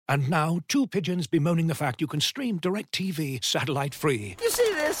And now, two pigeons bemoaning the fact you can stream DirecTV satellite-free. You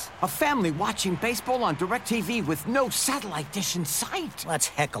see this? A family watching baseball on DirecTV with no satellite dish in sight. Let's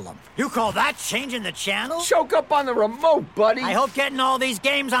heckle them. You call that changing the channel? Choke up on the remote, buddy. I hope getting all these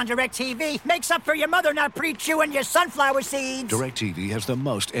games on DirecTV makes up for your mother not pre-chewing your sunflower seeds. DirecTV has the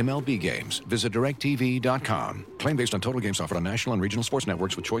most MLB games. Visit DirecTV.com. Claim based on total games offered on national and regional sports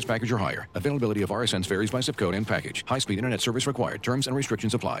networks with choice package or higher. Availability of RSNs varies by zip code and package. High-speed internet service required. Terms and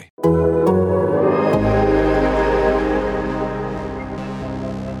restrictions apply.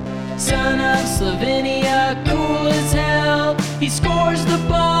 Son of Slovenia, cool as hell. He scores the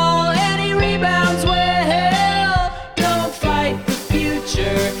ball and he rebounds well. Don't fight the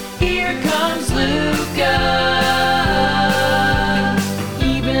future, here comes Luka.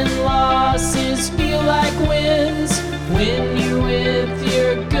 Even losses feel like wins when you're with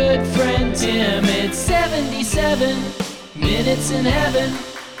your good friend Tim. It's 77 minutes in heaven.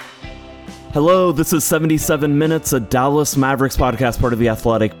 Hello, this is 77 Minutes, a Dallas Mavericks podcast, part of the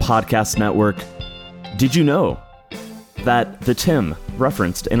Athletic Podcast Network. Did you know that the Tim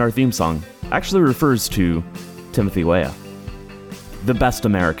referenced in our theme song actually refers to Timothy Weah, the best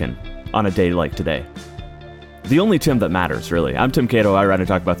American on a day like today? The only Tim that matters, really. I'm Tim Cato, I write and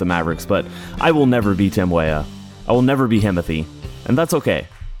talk about the Mavericks, but I will never be Tim Weah. I will never be Himothy, and that's okay.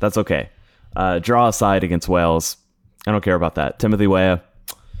 That's okay. Draw aside against Wales. I don't care about that. Timothy Weah.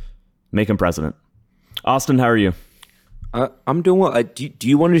 Make him president. Austin, how are you? I'm doing well. Do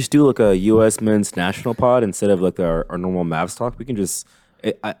you want to just do like a U.S. men's national pod instead of like our normal Mavs talk? We can just...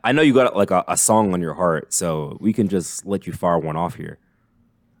 I know you got like a song on your heart, so we can just let you fire one off here.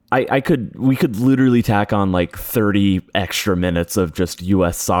 We could literally tack on like 30 extra minutes of just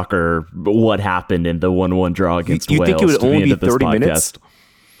U.S. soccer, what happened in the 1-1 draw against Wales. You think it would only be 30 minutes?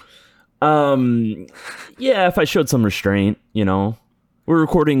 Yeah, if I showed some restraint, you know. We're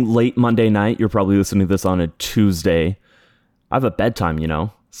recording late Monday night. You're probably listening to this on a Tuesday. I have a bedtime, you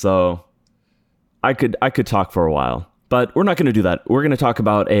know, so I could talk for a while, but we're not going to do that. We're going to talk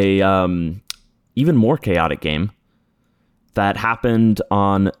about a even more chaotic game that happened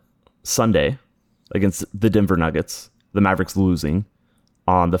on Sunday against the Denver Nuggets. The Mavericks losing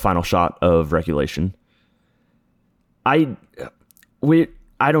on the final shot of regulation. I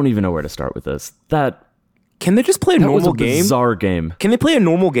don't even know where to start with this. Can they just play a normal game? Bizarre game. Can they play a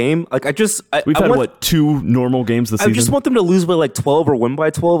normal game? Like we've had two normal games this season? I just want them to lose by like 12 or win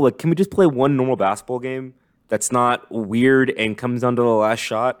by 12. Like, can we just play one normal basketball game that's not weird and comes down to the last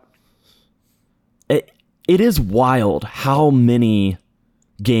shot? It is wild how many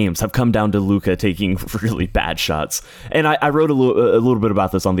games have come down to Luka taking really bad shots. And I wrote a little bit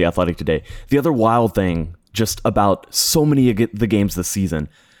about this on The Athletic today. The other wild thing just about so many of the games this season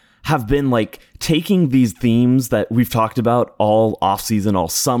have been like taking these themes that we've talked about all offseason, all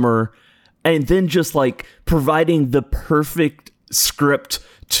summer, and then just like providing the perfect script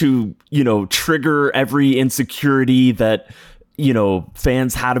to, you know, trigger every insecurity that, you know,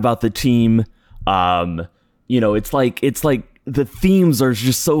 fans had about the team. You know, it's like the themes are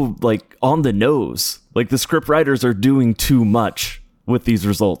just so like on the nose. Like the script writers are doing too much with these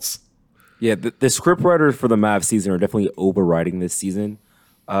results. Yeah, the script writers for the Mavs season are definitely overriding this season.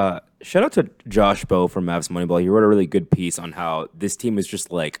 Shout out to Josh Bowe from Mavs Moneyball. He wrote a really good piece on how this team is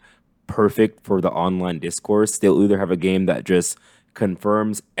just like perfect for the online discourse. They'll either have a game that just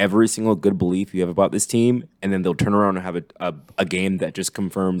confirms every single good belief you have about this team, and then they'll turn around and have a game that just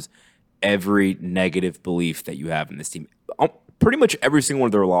confirms every negative belief that you have in this team. Pretty much every single one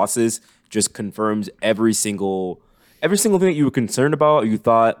of their losses just confirms every single thing that you were concerned about or you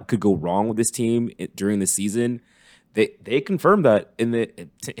thought could go wrong with this team during the season. They confirmed that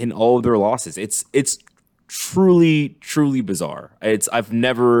in all of their losses. It's truly bizarre. I've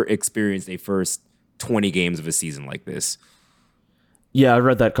never experienced a first 20 games of a season like this. Yeah, I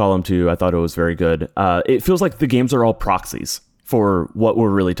read that column too. I thought it was very good. It feels like the games are all proxies for what we're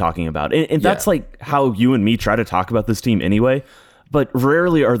really talking about, and that's like how you and me try to talk about this team anyway. But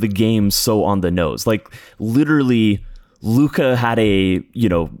rarely are the games so on the nose. Like literally, Luka had a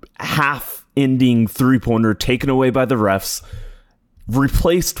half-ending three-pointer taken away by the refs,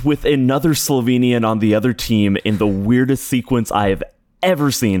 replaced with another Slovenian on the other team in the weirdest sequence I have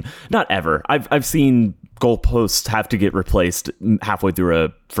ever seen. Not ever. I've seen goalposts have to get replaced halfway through a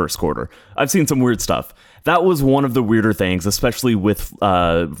first quarter. I've seen some weird stuff. That was one of the weirder things, especially with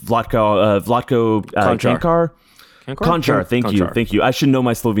Vlatko Konchar. Thank you. I should know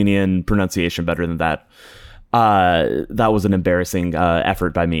my Slovenian pronunciation better than that. That was an embarrassing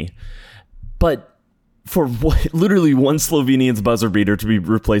effort by me. But for literally one Slovenian's buzzer beater to be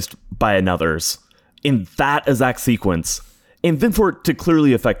replaced by another's in that exact sequence, And then for it to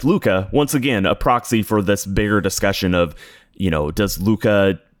clearly affect Luka, once again, a proxy for this bigger discussion of, does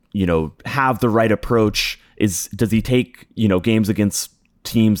Luka, have the right approach? Does he take, games against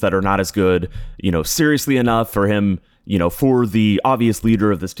teams that are not as good, seriously enough for him, for the obvious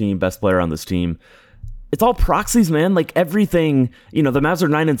leader of this team, best player on this team? It's all proxies, man. Like everything, the Mavs are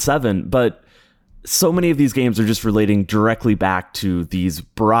 9-7, but so many of these games are just relating directly back to these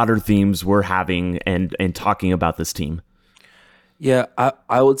broader themes we're having and talking about this team. Yeah,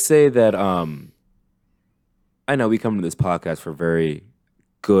 I would say that I know we come to this podcast for very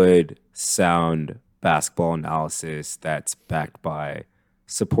good, sound basketball analysis that's backed by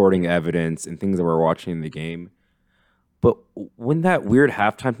supporting evidence and things that we're watching in the game. But when that weird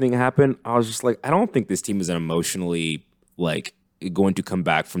halftime thing happened, I was just like, I don't think this team is emotionally going to come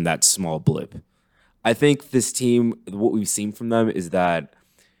back from that small blip. I think this team, what we've seen from them is that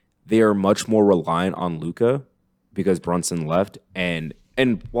they are much more reliant on Luka because Brunson left, and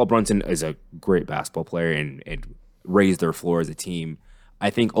while Brunson is a great basketball player and raised their floor as a team,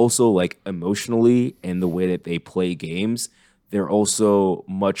 I think also emotionally and the way that they play games, they're also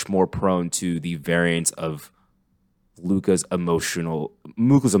much more prone to the variance of Luka's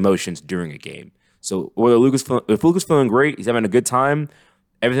emotions during a game. So whether if Luka's feeling great, he's having a good time,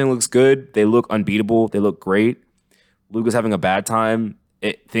 everything looks good, they look unbeatable, they look great. Luka's having a bad time,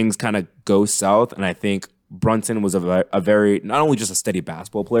 things kind of go south, and I think Brunson was a very, not only just a steady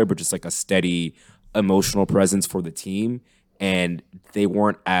basketball player, but just a steady emotional presence for the team. And they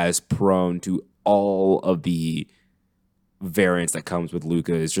weren't as prone to all of the variance that comes with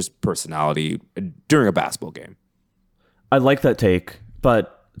Luka's just personality during a basketball game. I like that take,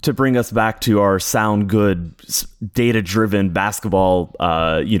 but to bring us back to our sound good, data-driven basketball,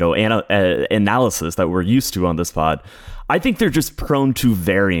 analysis that we're used to on this pod, I think they're just prone to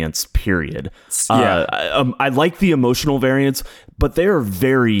variance, period. Yeah. I like the emotional variance, but they're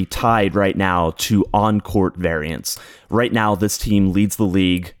very tied right now to on-court variance. Right now, this team leads the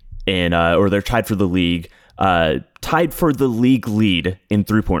league or they're tied for the league lead in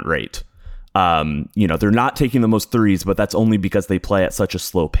three-point rate. They're not taking the most threes, but that's only because they play at such a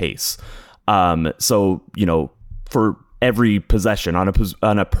slow pace. So for every possession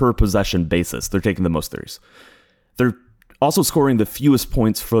on a per possession basis, they're taking the most threes. They're also scoring the fewest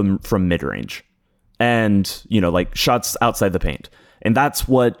points from mid-range and, shots outside the paint. And that's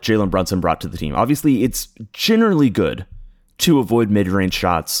what Jalen Brunson brought to the team. Obviously, it's generally good to avoid mid-range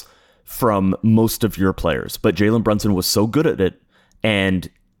shots from most of your players, but Jalen Brunson was so good at it, and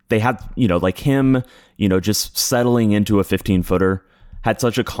they had, him, just settling into a 15-footer had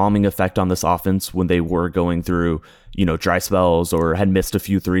such a calming effect on this offense when they were going through, dry spells or had missed a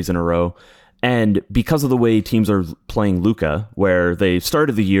few threes in a row. And because of the way teams are playing Luka, where they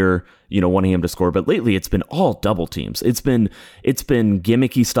started the year, wanting him to score, but lately it's been all double teams. It's been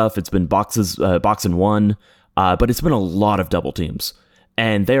gimmicky stuff. It's been box and one, but it's been a lot of double teams,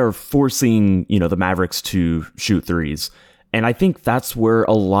 and they are forcing the Mavericks to shoot threes. And I think that's where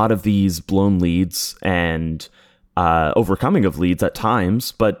a lot of these blown leads and overcoming of leads at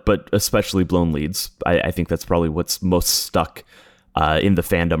times, but especially blown leads, I think that's probably what's most stuck in the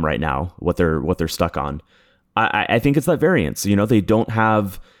fandom right now, what they're stuck on. I think it's that variance. They don't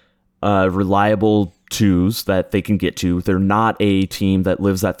have reliable twos that they can get to. They're not a team that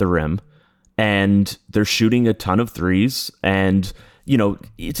lives at the rim, and they're shooting a ton of threes. And, to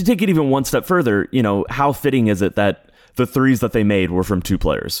take it even one step further, how fitting is it that the threes that they made were from two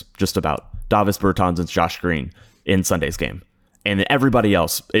players, just about Davis Bertans and Josh Green in Sunday's game. And everybody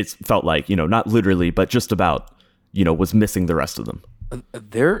else, it felt like, not literally, but just about, was missing the rest of them.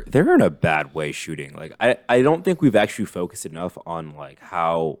 They're in a bad way shooting. I don't think we've actually focused enough on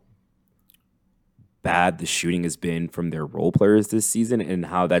how bad the shooting has been from their role players this season, and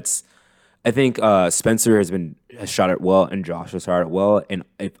how that's, I think Spencer has shot it well and Josh has shot it well. And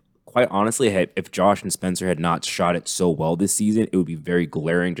quite honestly, if Josh and Spencer had not shot it so well this season, it would be very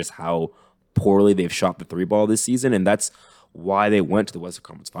glaring just how poorly they've shot the three ball this season. And that's why they went to the Western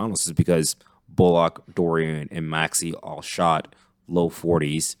Conference Finals, is because Bullock, Dorian, and Maxey all shot low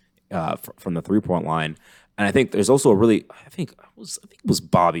 40s from the three-point line. And I think there's also I think it was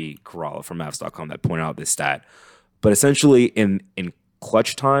Bobby Corrala from Mavs.com that pointed out this stat. But essentially in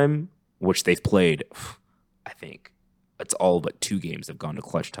clutch time, which they've played, I think it's all but 2 games have gone to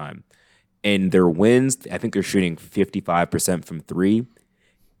clutch time. In their wins, I think they're shooting 55% from 3.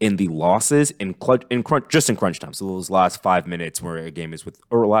 In the losses, in crunch time, so those last 5 minutes where a game is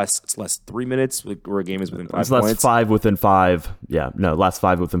last 3 minutes where a game is within 5 points. Last 5 within 5. Yeah, no, last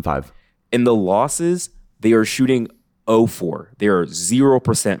 5 within 5. In the losses, they are shooting 0-4. They are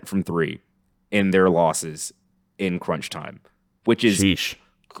 0% from 3 in their losses in crunch time. which is. Sheesh.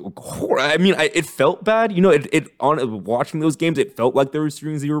 I mean, it felt bad. It on watching those games, it felt like they were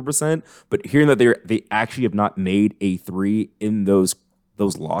shooting 0%. But hearing that they actually have not made a three in those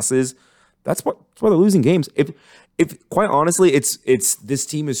losses, that's why they're losing games. If quite honestly, it's this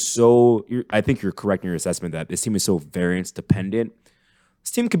team is so. I think you're correct in your assessment that this team is so variance dependent.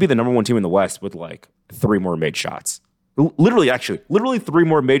 This team could be the number one team in the West with like 3 more made shots. Literally 3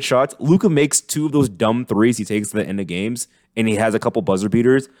 more made shots. Luka makes 2 of those dumb threes he takes to the end of games, and he has a couple buzzer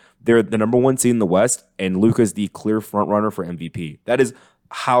beaters. They're the number one seed in the West, and Luka's the clear front runner for MVP. That is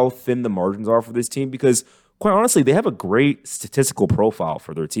how thin the margins are for this team because, quite honestly, they have a great statistical profile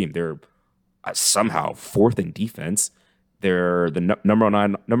for their team. They're somehow 4th in defense. They're the number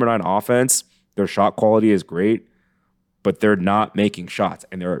 9 offense. Their shot quality is great, but they're not making shots,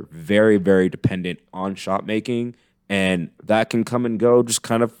 and they're very, very dependent on shot making. And that can come and go just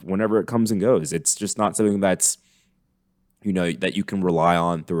kind of whenever it comes and goes. It's just not something that's, that you can rely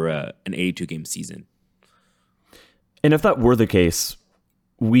on through an 82-game season. And if that were the case,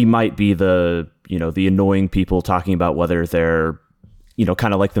 we might be the annoying people talking about whether they're,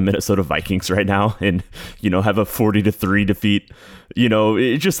 kind of like the Minnesota Vikings right now and, have a 40-3 defeat,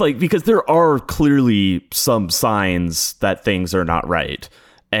 it's just like, because there are clearly some signs that things are not right.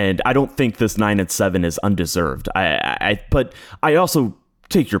 And I don't think this 9-7 is undeserved. But I also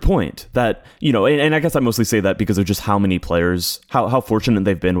take your point that, and I guess I mostly say that because of just how many players, how fortunate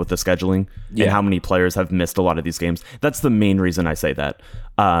they've been with the scheduling and how many players have missed a lot of these games. That's the main reason I say that.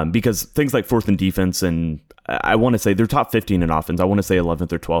 Because things like 4th in defense, and I want to say they're top 15 in offense. I want to say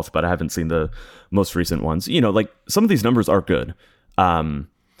 11th or 12th, but I haven't seen the most recent ones. Like some of these numbers are good. And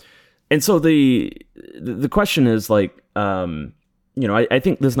so the question is like, I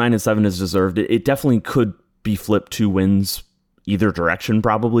think this 9-7 is deserved. It definitely could be flipped 2 wins either direction,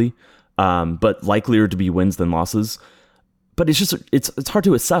 probably, but likelier to be wins than losses. But it's just it's hard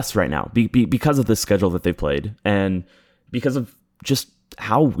to assess right now because of the schedule that they've played and because of just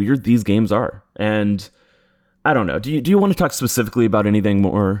how weird these games are. And I don't know. Do you want to talk specifically about anything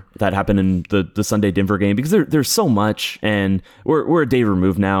more that happened in the Sunday Denver game? Because there's so much, and we're a day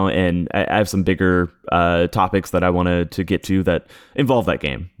removed now, and I have some bigger topics that I wanted to get to that involve that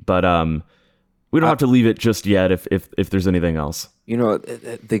game. But we don't have to leave it just yet if there's anything else.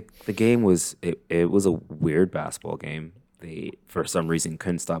 The game was it was a weird basketball game. They for some reason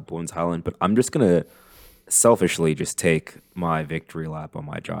couldn't stop Bones Highland, but I'm just gonna selfishly just take my victory lap on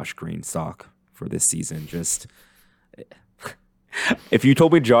my Josh Green stock for this season. Just if you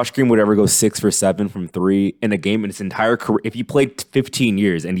told me Josh Green would ever go 6 for 7 from 3 in a game in his entire career, if he played 15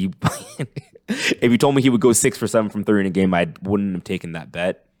 years and if you told me he would go 6 for 7 from 3 in a game, I wouldn't have taken that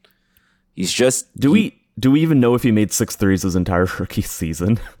bet. He's just. Do we even know if he made 6 threes his entire rookie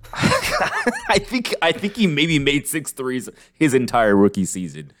season? I think he maybe made 6 threes his entire rookie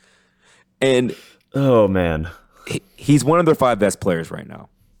season, and oh man, he's one of their 5 best players right now.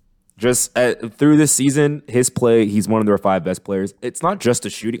 Just through this season, his play, he's one of their 5 best players. It's not just the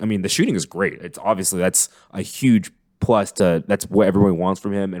shooting. I mean, the shooting is great. It's obviously that's a huge plus that's what everyone wants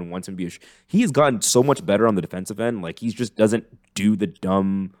from him and wants him to be. He has gotten so much better on the defensive end. Like he just doesn't do the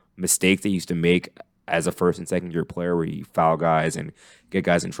dumb mistakes they used to make as a first and second year player where you foul guys and get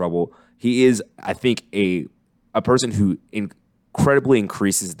guys in trouble. He is, I think, a person who incredibly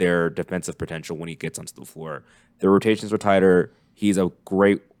increases their defensive potential when he gets onto the floor. Their rotations are tighter. He's a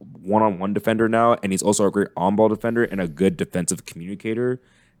great one-on-one defender now, and he's also a great on-ball defender and a good defensive communicator.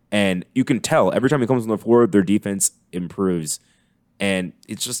 And you can tell every time he comes on the floor, their defense improves. And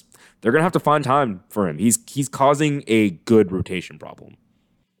it's just they're gonna have to find time for him. He's causing a good rotation problem.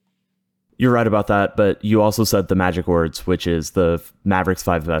 You're right about that, but you also said the magic words, which is the Mavericks'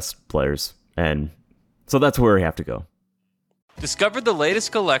 5 best players. And so that's where we have to go. Discover the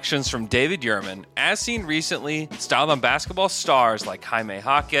latest collections from David Yurman, as seen recently, styled on basketball stars like Jaime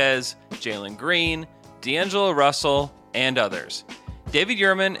Jaquez, Jalen Green, D'Angelo Russell, and others. David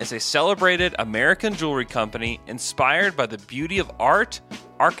Yurman is a celebrated American jewelry company inspired by the beauty of art,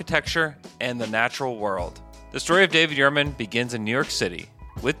 architecture, and the natural world. The story of David Yurman begins in New York City,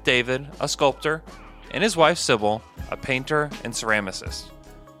 with David, a sculptor, and his wife Sybil, a painter and ceramicist.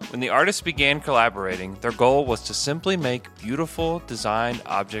 When the artists began collaborating, their goal was to simply make beautiful, designed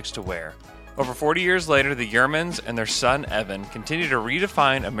objects to wear. Over 40 years later, the Yurmans and their son Evan continue to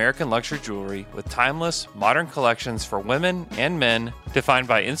redefine American luxury jewelry with timeless, modern collections for women and men defined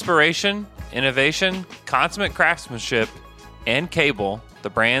by inspiration, innovation, consummate craftsmanship, and Cable, the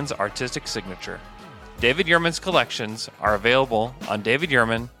brand's artistic signature. David Yurman's collections are available on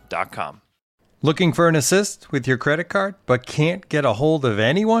davidyurman.com. Looking for an assist with your credit card but can't get a hold of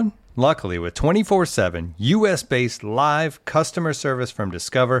anyone? Luckily, with 24/7 US-based live customer service from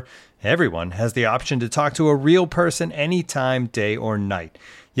Discover, everyone has the option to talk to a real person anytime, day or night.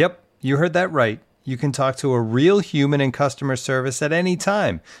 Yep, you heard that right. You can talk to a real human in customer service at any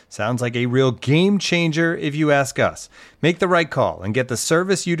time. Sounds like a real game changer if you ask us. Make the right call and get the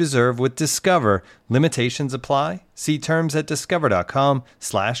service you deserve with Discover. Limitations apply. See terms at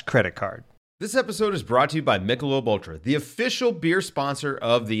discover.com/creditcard. This episode is brought to you by Michelob Ultra, the official beer sponsor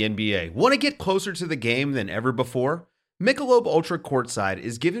of the NBA. Want to get closer to the game than ever before? Michelob Ultra Courtside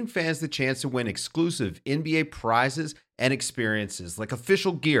is giving fans the chance to win exclusive NBA prizes and experiences like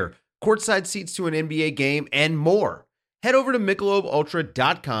official gear, courtside seats to an NBA game, and more. Head over to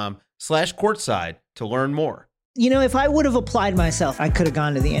MichelobUltra.com/courtside to learn more. You know, if I would have applied myself, I could have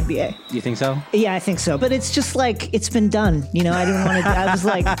gone to the NBA. You think so? Yeah, I think so. But it's just like, it's been done. You know, I didn't want to, I was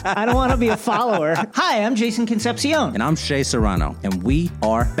like, I don't want to be a follower. Hi, I'm Jason Concepcion. And I'm Shea Serrano. And we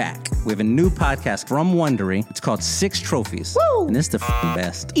are back. We have a new podcast from Wondery. It's called Six Trophies. Woo! And it's the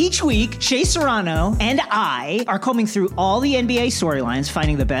best. Each week, Shea Serrano and I are combing through all the NBA storylines,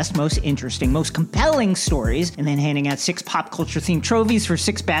 finding the best, most interesting, most compelling stories, and then handing out 6 pop culture themed trophies for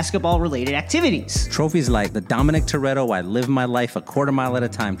 6 basketball related activities. Trophies like the Dominic Toretto I Live My Life a Quarter Mile at a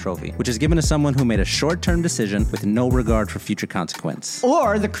Time trophy, which is given to someone who made a short-term decision with no regard for future consequence.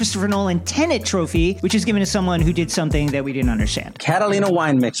 Or the Christopher Nolan Tenet trophy, which is given to someone who did something that we didn't understand. Catalina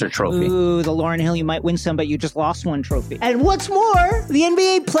Wine Mixer trophy. Ooh, the Lauryn Hill You Might Win Some But You Just Lost One trophy. And what's more, the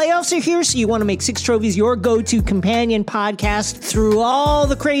NBA playoffs are here, so you want to make 6 Trophies your go-to companion podcast through all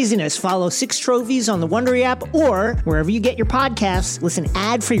the craziness. Follow 6 Trophies on the Wondery app or wherever you get your podcasts. Listen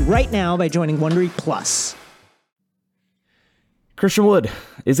ad-free right now by joining Wondery Plus. Christian Wood,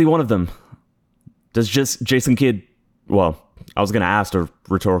 is he one of them? Does just Jason Kidd, well, I was going to ask a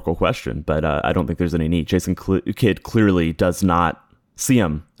rhetorical question, but I don't think there's any need. Jason Kidd clearly does not see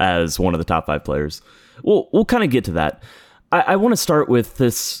him as one of the top 5 players. We'll kind of get to that. I want to start with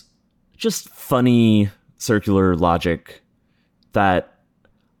this just funny circular logic that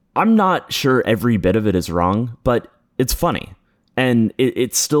I'm not sure every bit of it is wrong, but it's funny. And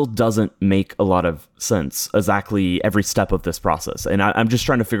it still doesn't make a lot of sense, exactly every step of this process. And I'm just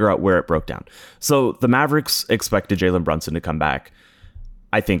trying to figure out where it broke down. So the Mavericks expected Jalen Brunson to come back,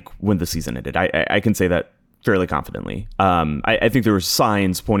 I think, when the season ended. I can say that fairly confidently. I think there were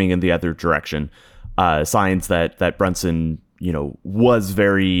signs pointing in the other direction, signs that Brunson, was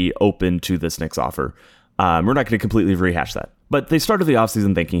very open to this Knicks offer. We're not going to completely rehash that. But they started the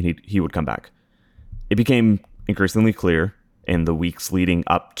offseason thinking he would come back. It became increasingly clear in the weeks leading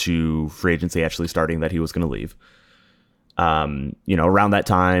up to free agency actually starting that he was going to leave. Around that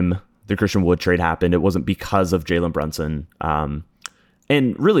time, the Christian Wood trade happened. It wasn't because of Jalen Brunson. And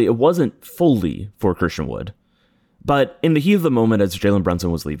really, it wasn't fully for Christian Wood. But in the heat of the moment as Jalen Brunson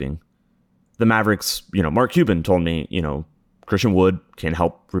was leaving, the Mavericks, Mark Cuban told me, Christian Wood can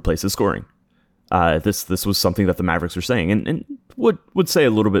help replace his scoring. This was something that the Mavericks were saying and would say a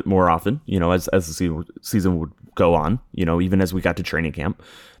little bit more often, as the season would go on, even as we got to training camp.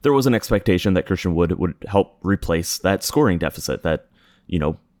 There was an expectation that Christian Wood would help replace that scoring deficit that,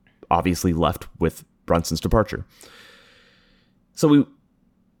 obviously left with Brunson's departure. So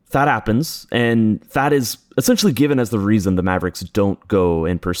that happens, and that is essentially given as the reason the Mavericks don't go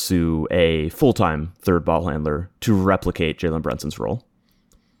and pursue a full-time third ball handler to replicate Jalen Brunson's role.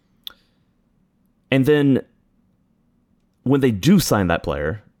 And then when they do sign that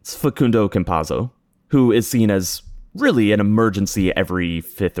player, it's Facundo Campazzo, who is seen as really an emergency every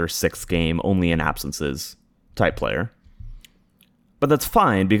 5th or 6th game, only in absences type player. But that's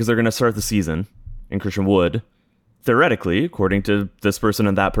fine because they're going to start the season, and Christian Wood, theoretically, according to this person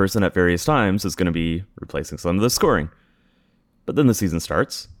and that person at various times, is going to be replacing some of the scoring. But then the season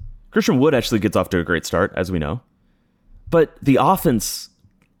starts. Christian Wood actually gets off to a great start, as we know. But the offense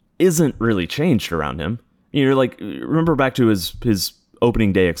isn't really changed around him. Remember back to his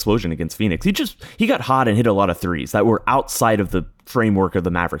opening day explosion against Phoenix. He got hot and hit a lot of threes that were outside of the framework of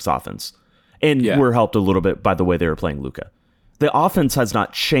the Mavericks offense. And were helped a little bit by the way they were playing Luka. The offense has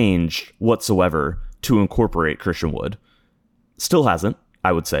not changed whatsoever to incorporate Christian Wood. Still hasn't,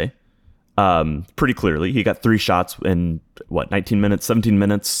 I would say. Pretty clearly. He got 3 shots in 17 minutes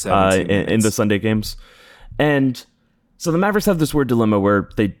in the Sunday games. And so the Mavericks have this weird dilemma where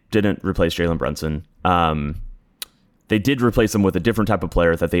they didn't replace Jalen Brunson. They did replace him with a different type of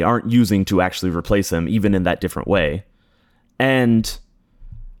player that they aren't using to actually replace him, even in that different way. And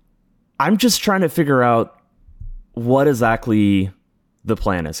I'm just trying to figure out what exactly the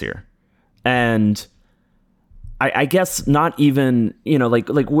plan is here. And I guess not even, like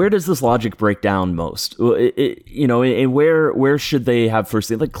where does this logic break down most? And where should they have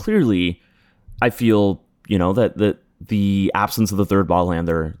first? Like clearly, I feel, that the absence of the third ball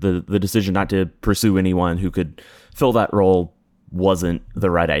handler, the decision not to pursue anyone who could fill that role wasn't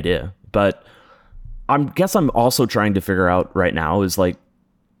the right idea. But I'm also trying to figure out right now is like,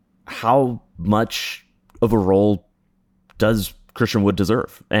 how much of a role does Christian Wood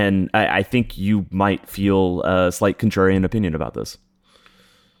deserve? And I think you might feel a slight contrarian opinion about this.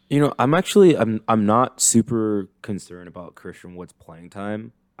 I'm not super concerned about Christian Wood's playing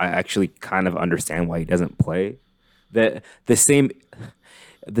time. I actually kind of understand why he doesn't play. The same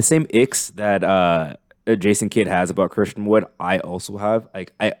icks that Jason Kidd has about Christian Wood, I also have.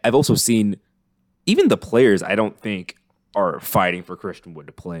 Like I've also seen even the players I don't think are fighting for Christian Wood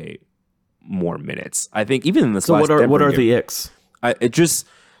to play more minutes. I think even in this last what are game, the icks? It just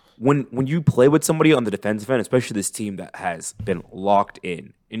when you play with somebody on the defensive end, especially this team that has been locked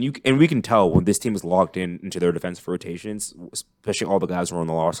in, and we can tell when this team is locked into their defensive rotations, especially all the guys who were on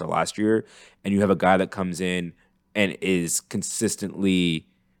the roster last year, and you have a guy that comes in and is consistently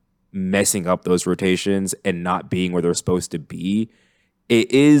messing up those rotations and not being where they're supposed to be.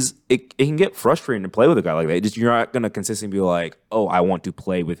 It can get frustrating to play with a guy like that. You're not going to consistently be like, oh, I want to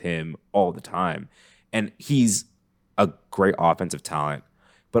play with him all the time. And he's a great offensive talent.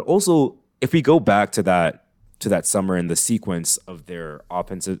 But also, if we go back to that summer and the sequence of their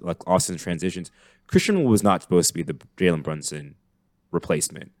offensive transitions, Christian Wood was not supposed to be the Jalen Brunson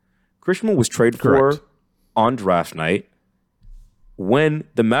replacement. Christian Wood was traded for on draft night when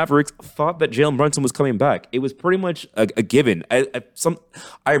the Mavericks thought that Jalen Brunson was coming back. It was pretty much a given. I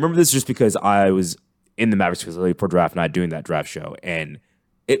remember this just because I was in the Mavericks facility for draft night doing that draft show, and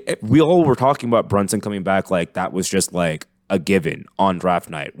we all were talking about Brunson coming back like that was just like a given on draft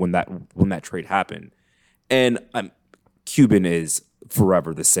night when that trade happened. And Cuban is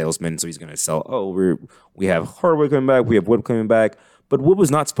forever the salesman, so he's going to sell. Oh, we have Hardaway coming back, we have Wood coming back. But Wood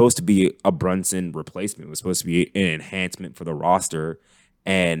was not supposed to be a Brunson replacement. It was supposed to be an enhancement for the roster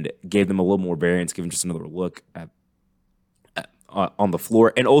and gave them a little more variance, give them just another look on the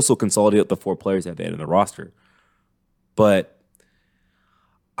floor, and also consolidate the four players that they had in the roster. But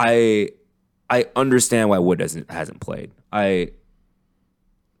I understand why Wood hasn't played. I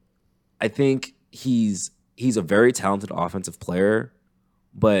think he's a very talented offensive player,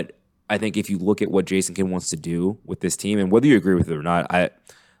 but I think if you look at what Jason Kidd wants to do with this team, and whether you agree with it or not, I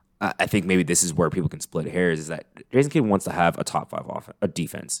think maybe this is where people can split hairs, is that Jason Kidd wants to have a top 5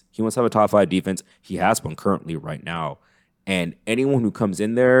 defense. He wants to have a top 5 defense. He has one currently right now. And anyone who comes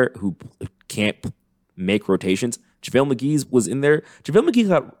in there who can't make rotations, JaVale McGee was in there. JaVale McGee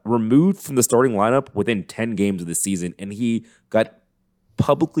got removed from the starting lineup within 10 games of the season, and he got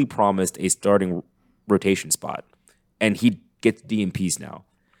publicly promised a starting rotation spot. And he gets DNPs now.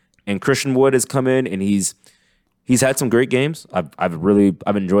 And Christian Wood has come in, and he's had some great games. I've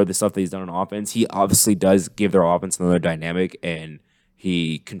enjoyed the stuff that he's done on offense. He obviously does give their offense another dynamic, and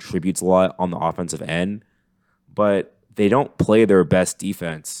he contributes a lot on the offensive end. But they don't play their best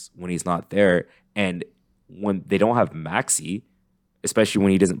defense when he's not there. And when they don't have Maxey, especially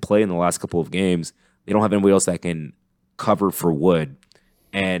when he doesn't play in the last couple of games, they don't have anybody else that can cover for Wood.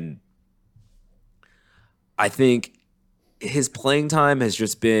 And I think his playing time has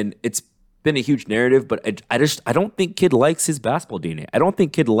just been a huge narrative, but I don't think Kidd likes his basketball DNA. I don't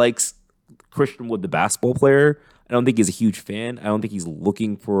think Kidd likes Christian Wood, the basketball player. I don't think he's a huge fan. I don't think he's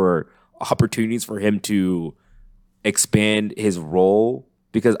looking for opportunities for him to expand his role,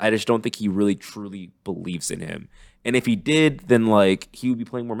 because I just don't think he really truly believes in him. And if he did, then he would be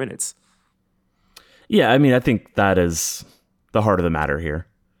playing more minutes. Yeah, I mean, I think that is the heart of the matter here.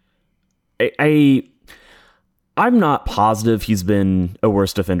 I'm not positive he's been a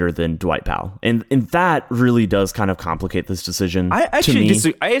worse defender than Dwight Powell. And that really does kind of complicate this decision. I actually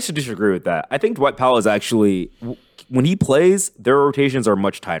disagree with that. I think Dwight Powell is actually, when he plays, their rotations are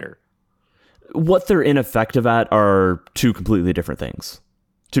much tighter. What they're ineffective at are two completely different things,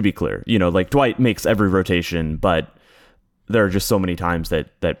 to be clear. Dwight makes every rotation, but there are just so many times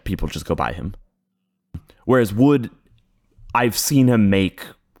that people just go by him. Whereas Wood, I've seen him make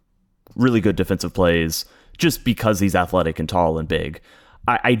really good defensive plays just because he's athletic and tall and big.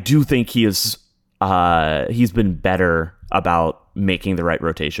 I do think he's been better about making the right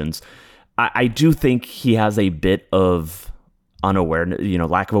rotations. I do think he has a bit of unawareness,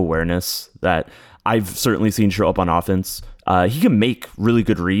 lack of awareness that I've certainly seen show up on offense. He can make really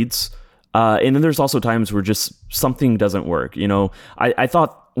good reads. And then there's also times where just something doesn't work. I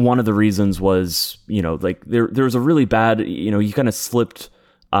thought one of the reasons was, there was a really bad, he kind of slipped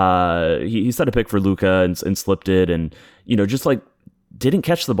He set a pick for Luka and slipped it, and just like didn't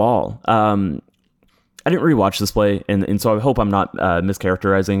catch the ball. I didn't rewatch this play, and so I hope I'm not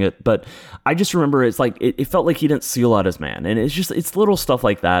mischaracterizing it, but I just remember it's like it felt like he didn't seal out his man, and it's little stuff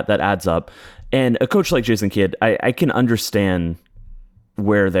like that adds up. And a coach like Jason Kidd, I can understand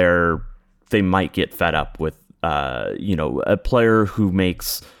where they might get fed up with a player who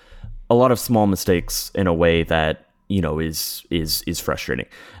makes a lot of small mistakes in a way that is frustrating.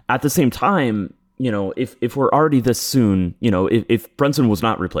 At the same time, if we're already this soon, if Brunson was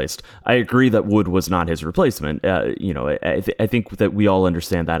not replaced, I agree that Wood was not his replacement. I think that we all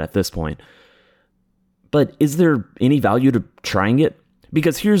understand that at this point. But is there any value to trying it?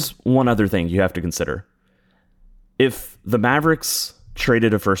 Because here's one other thing you have to consider. If the Mavericks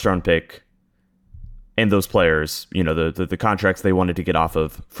traded a first-round pick and those players, the contracts they wanted to get off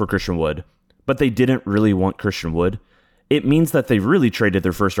of for Christian Wood, but they didn't really want Christian Wood, it means that they really traded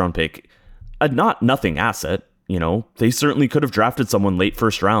their first-round pick, a nothing asset. They certainly could have drafted someone late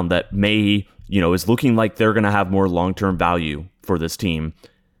first round that may, is looking like they're going to have more long-term value for this team,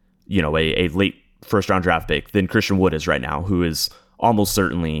 a late first-round draft pick than Christian Wood is right now, who is almost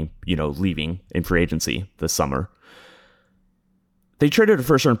certainly, leaving in free agency this summer. They traded a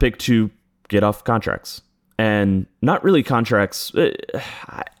first-round pick to get off contracts, and not really contracts,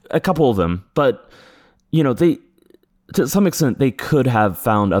 a couple of them, but, they, to some extent, they could have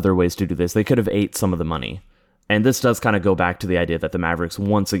found other ways to do this. They could have ate some of the money. And this does kind of go back to the idea that the Mavericks,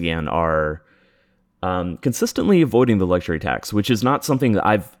 once again, are consistently avoiding the luxury tax, which is not something that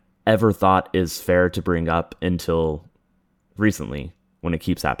I've ever thought is fair to bring up until recently, when it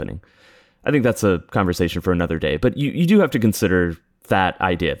keeps happening. I think that's a conversation for another day. But you do have to consider that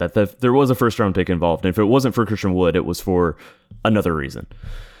idea, that there was a first-round pick involved. And if it wasn't for Christian Wood, it was for another reason.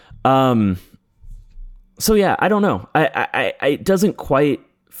 So yeah, I don't know. I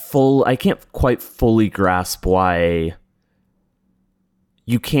can't quite fully grasp why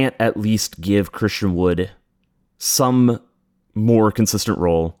you can't at least give Christian Wood some more consistent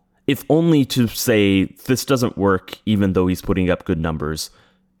role, if only to say this doesn't work, even though he's putting up good numbers,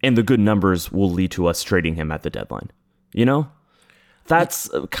 and the good numbers will lead to us trading him at the deadline. That's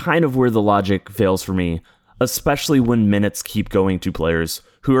kind of where the logic fails for me, especially when minutes keep going to players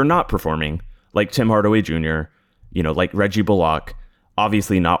who are not performing, like Tim Hardaway Jr., like Reggie Bullock,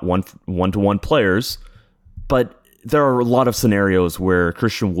 obviously not one-to-one players, but there are a lot of scenarios where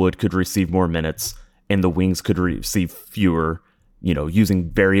Christian Wood could receive more minutes and the wings could receive fewer, using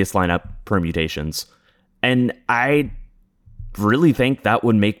various lineup permutations. And I really think that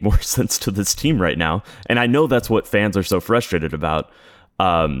would make more sense to this team right now. And I know that's what fans are so frustrated about.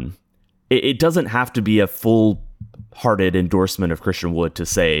 It doesn't have to be a full-hearted endorsement of Christian Wood to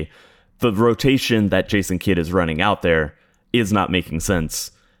say the rotation that Jason Kidd is running out there is not making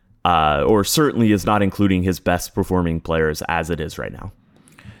sense, or certainly is not including his best performing players as it is right now.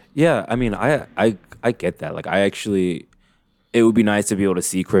 Yeah, I mean, I get that. Like, it would be nice to be able to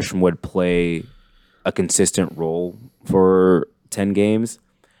see Christian Wood play a consistent role for 10 games.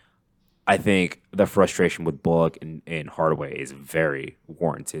 I think the frustration with Bullock and Hardaway is very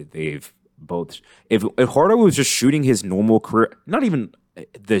warranted. They've both, if Hardaway was just shooting his normal career, not even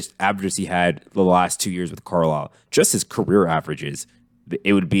the averages he had the last 2 years with Carlisle, just his career averages,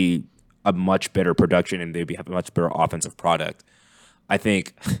 it would be a much better production and they'd have a much better offensive product. I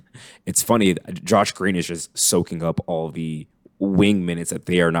think it's funny, Josh Green is just soaking up all the wing minutes that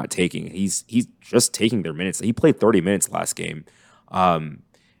they are not taking. He's just taking their minutes. He played 30 minutes last game.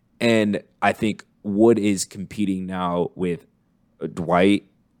 And I think Wood is competing now with Dwight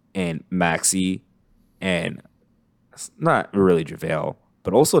and Maxey and not really JaVale,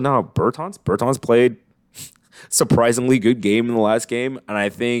 but also now Bertans. Bertans played surprisingly good game in the last game. And I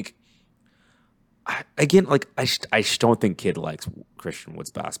think, again, like I just don't think Kidd likes Christian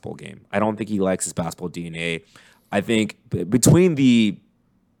Wood's basketball game. I don't think he likes his basketball DNA. I think between the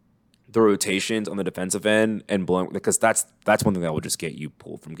rotations on the defensive end and blowing, because that's one thing that will just get you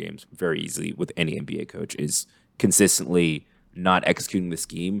pulled from games very easily with any NBA coach, is consistently not executing the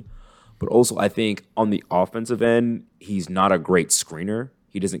scheme. But also, I think on the offensive end, he's not a great screener.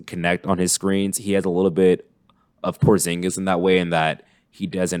 He doesn't connect on his screens. He has a little bit of Porzingis in that way, in that he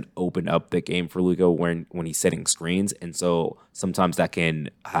doesn't open up the game for Luka when he's setting screens. And so sometimes that can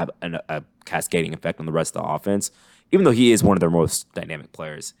have a cascading effect on the rest of the offense, even though he is one of their most dynamic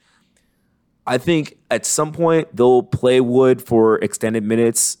players. I think at some point they'll play Wood for extended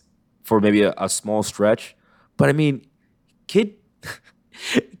minutes for maybe a small stretch. But I mean, Kidd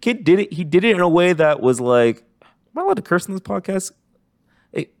did it. He did it in a way that was like, am I allowed to curse in this podcast?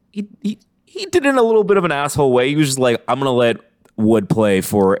 He did it in a little bit of an asshole way. He was just like, I'm going to let Wood play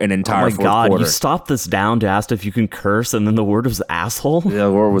for an entire Oh my God, quarter. you stopped this down to ask if you can curse, and then the word was asshole? Yeah,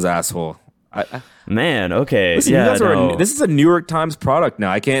 the word was asshole. Man, okay. Listen, yeah, you guys no. this is a New York Times product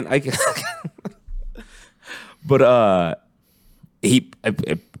now. I can't. But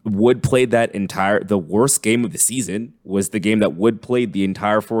Wood played the worst game of the season was the game that Wood played the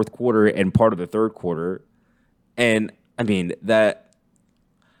entire fourth quarter and part of the third quarter. And I mean, that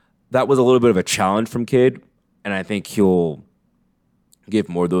was a little bit of a challenge from Kidd, and I think he'll give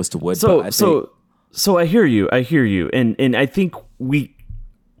more of those to Wood. So I hear you, and I think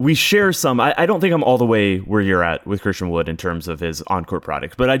we share some. I don't think I'm all the way where you're at with Christian Wood in terms of his on-court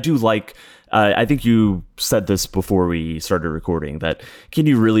product, but I do like. I think you said this before we started recording that can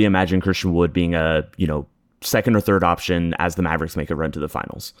you really imagine Christian Wood being a second or third option as the Mavericks make a run to the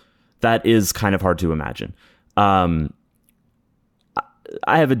finals? That is kind of hard to imagine. I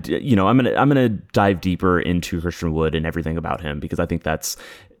have I'm gonna dive deeper into Christian Wood and everything about him because I think that's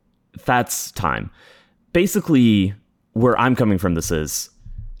time. Basically, where I'm coming from this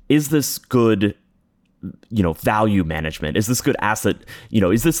is this good value management? Is this good asset?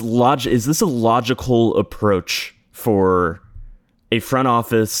 Is this a logical approach for a front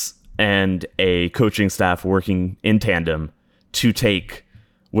office and a coaching staff working in tandem to take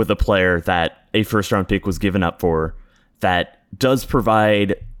with a player that a first round pick was given up for, that does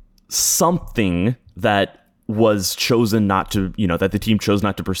provide something that was chosen not to, that the team chose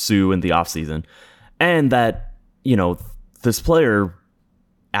not to pursue in the offseason, and that, this player,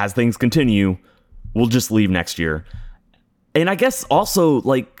 as things continue, will just leave next year. And I guess also,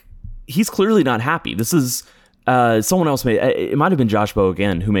 he's clearly not happy. This is someone else it might have been Josh Bowe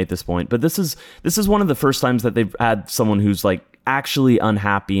again who made this point, but this is one of the first times that they've had someone who's actually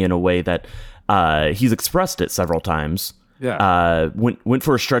unhappy in a way that he's expressed it several times. Yeah. Went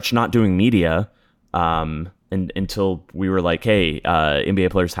for a stretch not doing media, and until we were like, hey,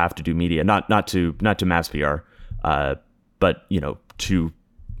 NBA players have to do media, not to Mavs PR, but to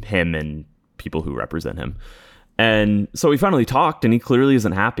him and people who represent him. And so we finally talked, and he clearly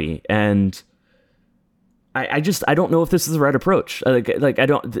isn't happy. And I don't know if this is the right approach.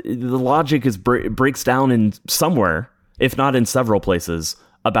 The logic breaks down in somewhere, if not in several places,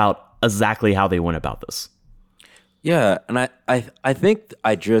 about exactly how they went about this. Yeah, and I think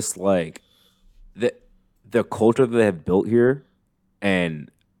I just like the culture that they have built here and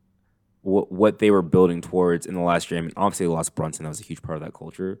what they were building towards in the last year. I mean, obviously they lost Brunson. That was a huge part of that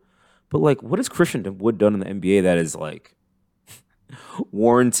culture. But what has Christian Wood done in the NBA that is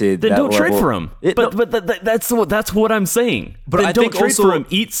warranted? Then that don't trade level? for him. That's what I'm saying. But then I don't think trade also, for him.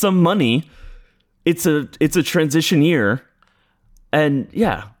 Eat some money. It's a transition year, and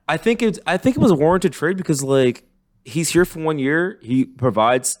yeah, I think it was a warranted trade because he's here for 1 year. He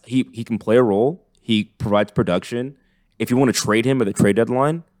provides. He can play a role. He provides production. If you want to trade him at the trade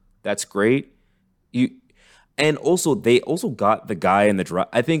deadline, that's great. And also they also got the guy in the draft.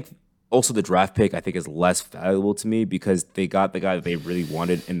 I think also the draft pick is less valuable to me because they got the guy that they really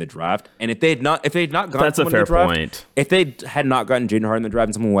wanted in the draft. And if they had not gotten that's a fair point. If they had not gotten Jaden Harden in the draft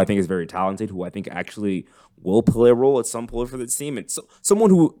and someone who I think is very talented, who I think actually will play a role at some point for this team, and so, someone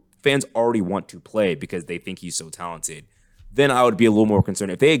who fans already want to play because they think he's so talented, then I would be a little more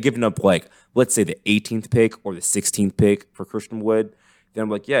concerned. If they had given up let's say the 18th pick or the 16th pick for Christian Wood, then I'm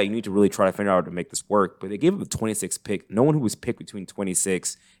like, yeah, you need to really try to figure out how to make this work. But they gave him the 26th pick. No one who was picked between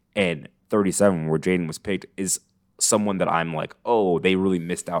 26 and 37, where Jaden was picked, is someone that I'm like, oh, they really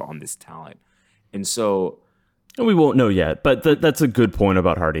missed out on this talent. And so... we won't know yet, but that's a good point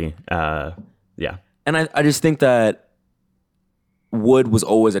about Hardy. Yeah. And I just think that Wood was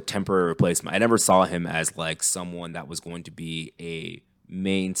always a temporary replacement. I never saw him as someone that was going to be a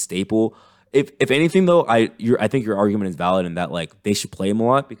main staple. If anything, though, I think your argument is valid in that they should play him a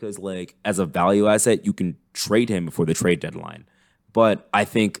lot because as a value asset, you can trade him before the trade deadline. But I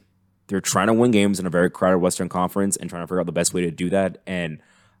think they're trying to win games in a very crowded Western Conference and trying to figure out the best way to do that. And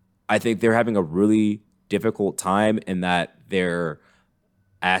I think they're having a really difficult time in that their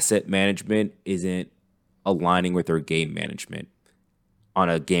asset management isn't aligning with their game management on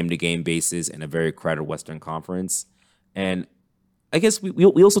a game-to-game basis in a very crowded Western Conference. And I guess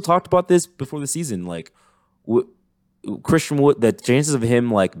we also talked about this before the season. Christian Wood, the chances of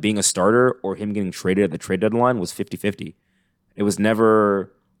him being a starter or him getting traded at the trade deadline was 50-50. It was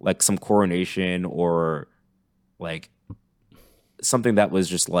never some coronation or something that was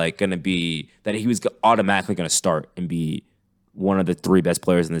just going to be that he was automatically going to start and be one of the three best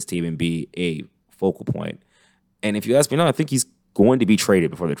players in this team and be a focal point. And if you ask me now, I think he's going to be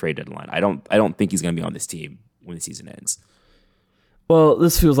traded before the trade deadline. I don't think he's going to be on this team when the season ends. Well,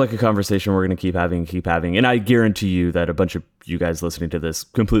 this feels like a conversation we're going to keep having. And I guarantee you that a bunch of you guys listening to this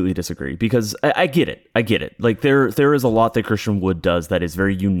completely disagree, because I get it. Like there is a lot that Christian Wood does that is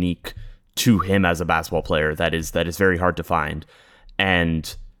very unique to him as a basketball player that is very hard to find.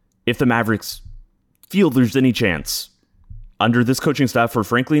 And if the Mavericks feel there's any chance under this coaching staff, or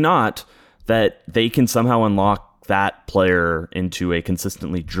frankly not, that they can somehow unlock that player into a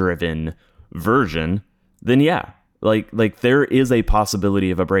consistently driven version, then yeah. Like there is a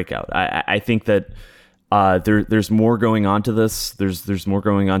possibility of a breakout. I think that there's more going on to this. There's more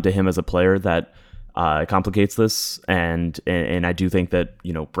going on to him as a player that complicates this, and I do think that,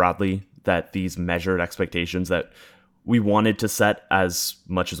 you know, broadly, that these measured expectations that we wanted to set as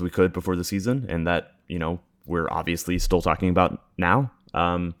much as we could before the season, and that, you know, we're obviously still talking about now.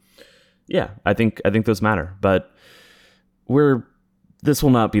 Yeah, I think those matter, but this will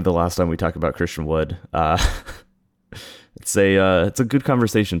not be the last time we talk about Christian Wood. It's a good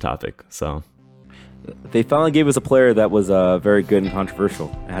conversation topic. So they finally gave us a player that was very good and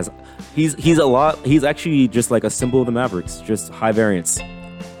controversial. He's actually just like a symbol of the Mavericks, just high variance.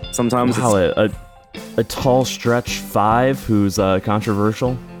 Sometimes a tall stretch 5 who's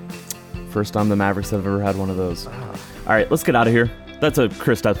controversial. First time the Mavericks have ever had one of those. All right, let's get out of here. That's a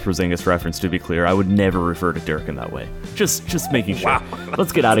Kristaps Porzingis reference, to be clear. I would never refer to Dirk in that way. Just making sure. Wow.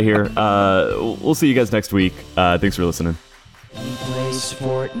 Let's get out of here. We'll see you guys next week. Thanks for listening. He plays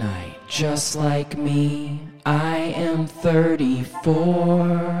Fortnite just like me. I am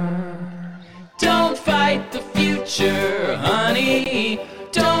 34. Don't fight the future, honey.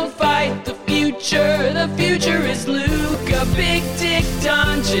 Don't fight the future. The future is Luka, Big Dick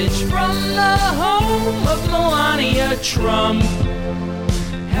Doncic from the home of Melania Trump.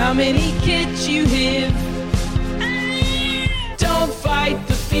 How many kids you have? Don't fight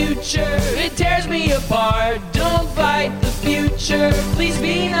the future, it tears me apart. Don't fight the future, please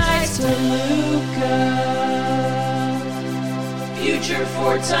be nice to Luka. Future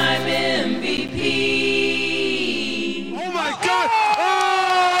 4-time MVP. Oh my God!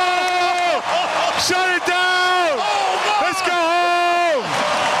 Oh! Shut it down! Let's go home!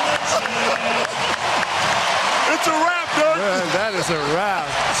 It's a wrap, Dirk! Man, that is a wrap.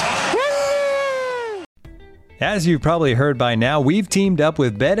 As you've probably heard by now, we've teamed up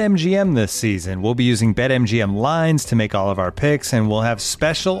with BetMGM this season. We'll be using BetMGM lines to make all of our picks, and we'll have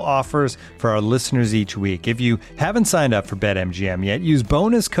special offers for our listeners each week. If you haven't signed up for BetMGM yet, use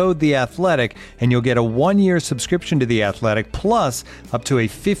bonus code The Athletic, and you'll get a 1-year subscription to The Athletic, plus up to a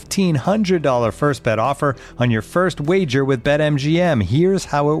 $1,500 first bet offer on your first wager with BetMGM. Here's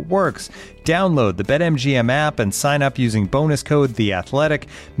how it works. Download the BetMGM app and sign up using bonus code The Athletic.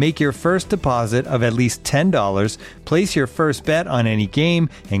 Make your first deposit of at least $10. Place your first bet on any game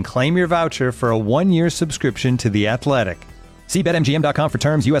and claim your voucher for a 1-year subscription to The Athletic. See BetMGM.com for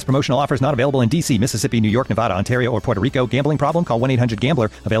terms. U.S. promotional offers not available in D.C., Mississippi, New York, Nevada, Ontario, or Puerto Rico. Gambling problem? Call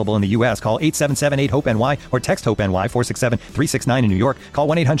 1-800-GAMBLER. Available in the U.S. Call 877-8-HOPE-NY or text HOPE-NY 467-369 in New York. Call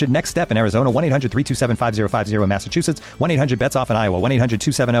 1-800-NEXT-STEP in Arizona. 1-800-327-5050 in Massachusetts. 1-800-BETS-OFF in Iowa.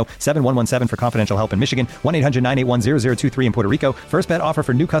 1-800-270-7117 for confidential help in Michigan. 1-800-981-0023 in Puerto Rico. First bet offer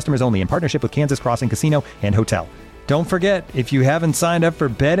for new customers only in partnership with Kansas Crossing Casino and Hotel. Don't forget, if you haven't signed up for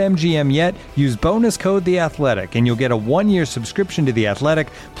BetMGM yet, use bonus code The Athletic, and you'll get a 1-year subscription to The Athletic,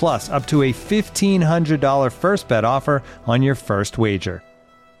 plus up to a $1,500 first bet offer on your first wager.